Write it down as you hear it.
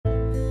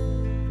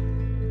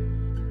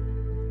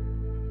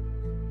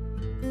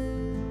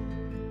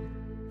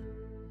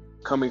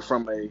Coming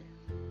from a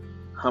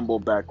humble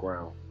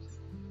background,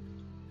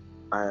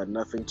 I had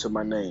nothing to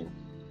my name.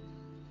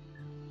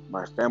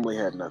 My family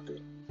had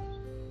nothing.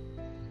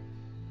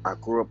 I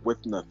grew up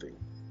with nothing,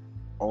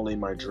 only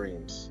my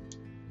dreams.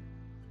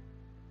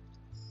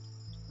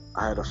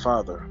 I had a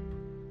father.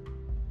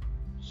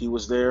 He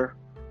was there,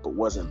 but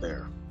wasn't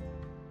there.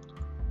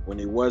 When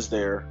he was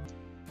there,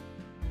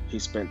 he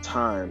spent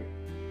time,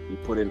 he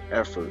put in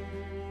effort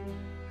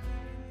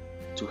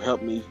to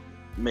help me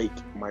make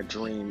my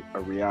dream a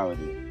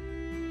reality.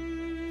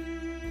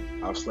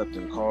 I've slept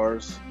in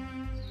cars,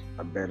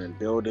 abandoned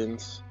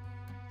buildings.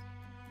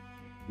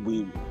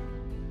 We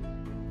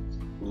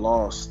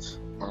lost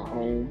our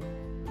home.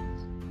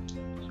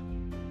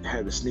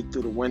 Had to sneak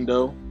through the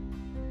window,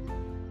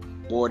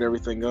 board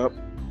everything up,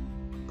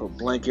 put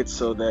blankets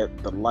so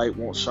that the light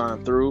won't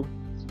shine through,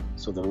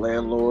 so the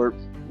landlord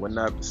would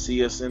not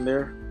see us in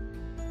there.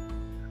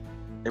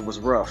 It was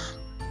rough,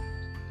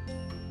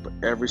 but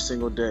every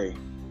single day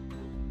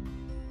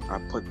I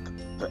put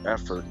the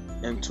effort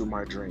into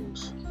my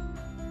dreams.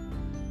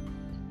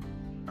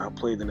 I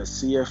played in the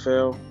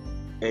CFL,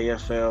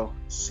 AFL,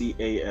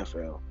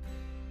 CAFL.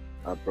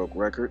 I broke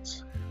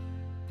records.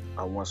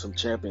 I won some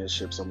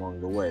championships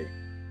along the way.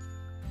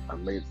 I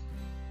made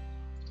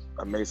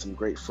some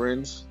great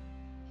friends.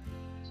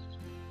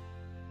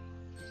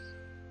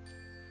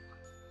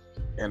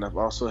 And I've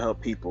also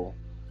helped people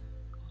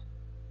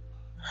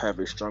have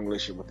a strong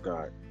relationship with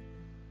God.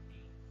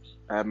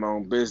 I have my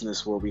own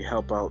business where we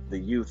help out the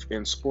youth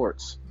in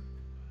sports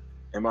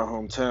in my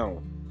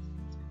hometown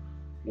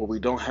where we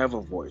don't have a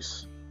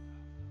voice.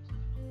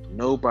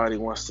 Nobody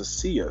wants to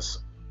see us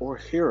or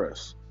hear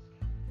us.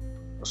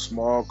 A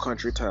small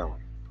country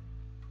town.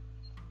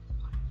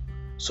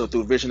 So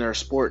through Visionary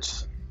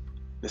Sports,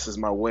 this is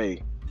my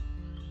way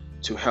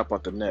to help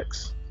out the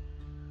next.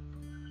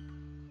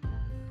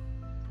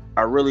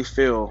 I really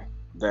feel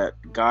that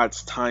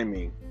God's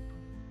timing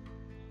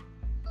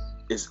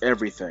is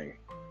everything.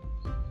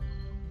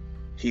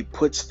 He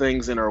puts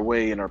things in our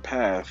way, in our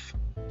path,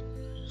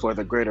 for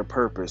the greater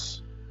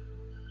purpose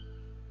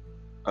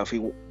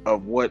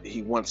of what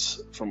He wants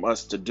from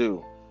us to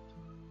do,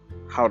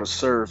 how to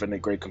serve in a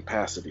great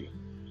capacity.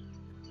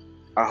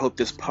 I hope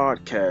this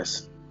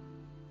podcast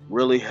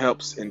really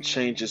helps and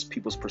changes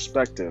people's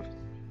perspective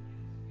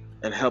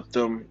and help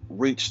them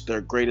reach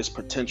their greatest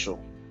potential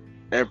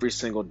every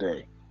single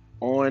day,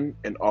 on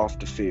and off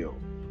the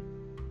field.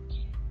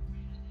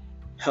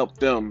 Help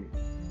them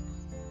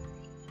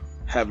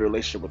have a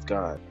relationship with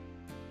God.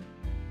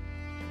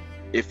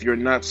 If you're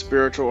not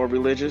spiritual or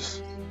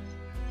religious,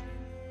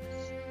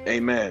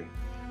 amen.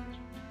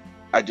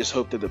 I just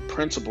hope that the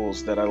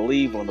principles that I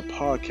leave on the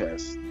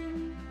podcast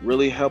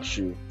really helps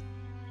you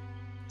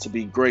to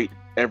be great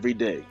every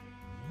day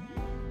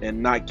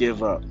and not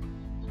give up.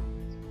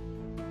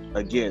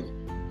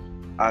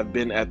 Again, I've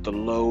been at the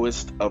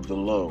lowest of the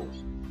low.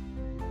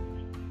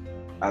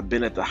 I've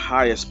been at the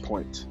highest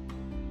point.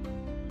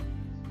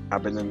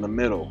 I've been in the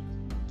middle.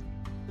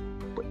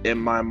 But in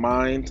my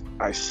mind,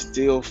 I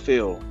still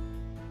feel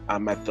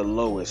I'm at the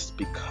lowest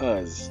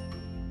because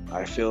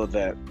I feel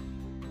that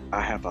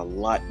I have a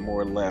lot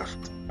more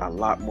left, a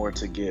lot more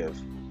to give.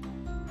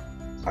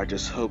 I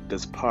just hope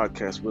this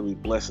podcast really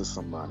blesses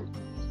somebody.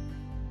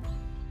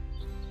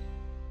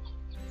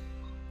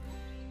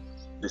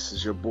 This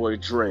is your boy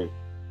Dre,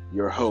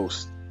 your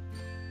host,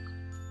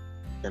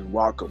 and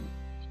welcome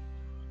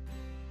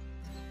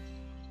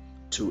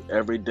to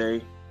Every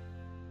Day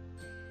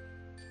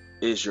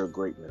is Your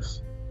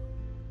Greatness.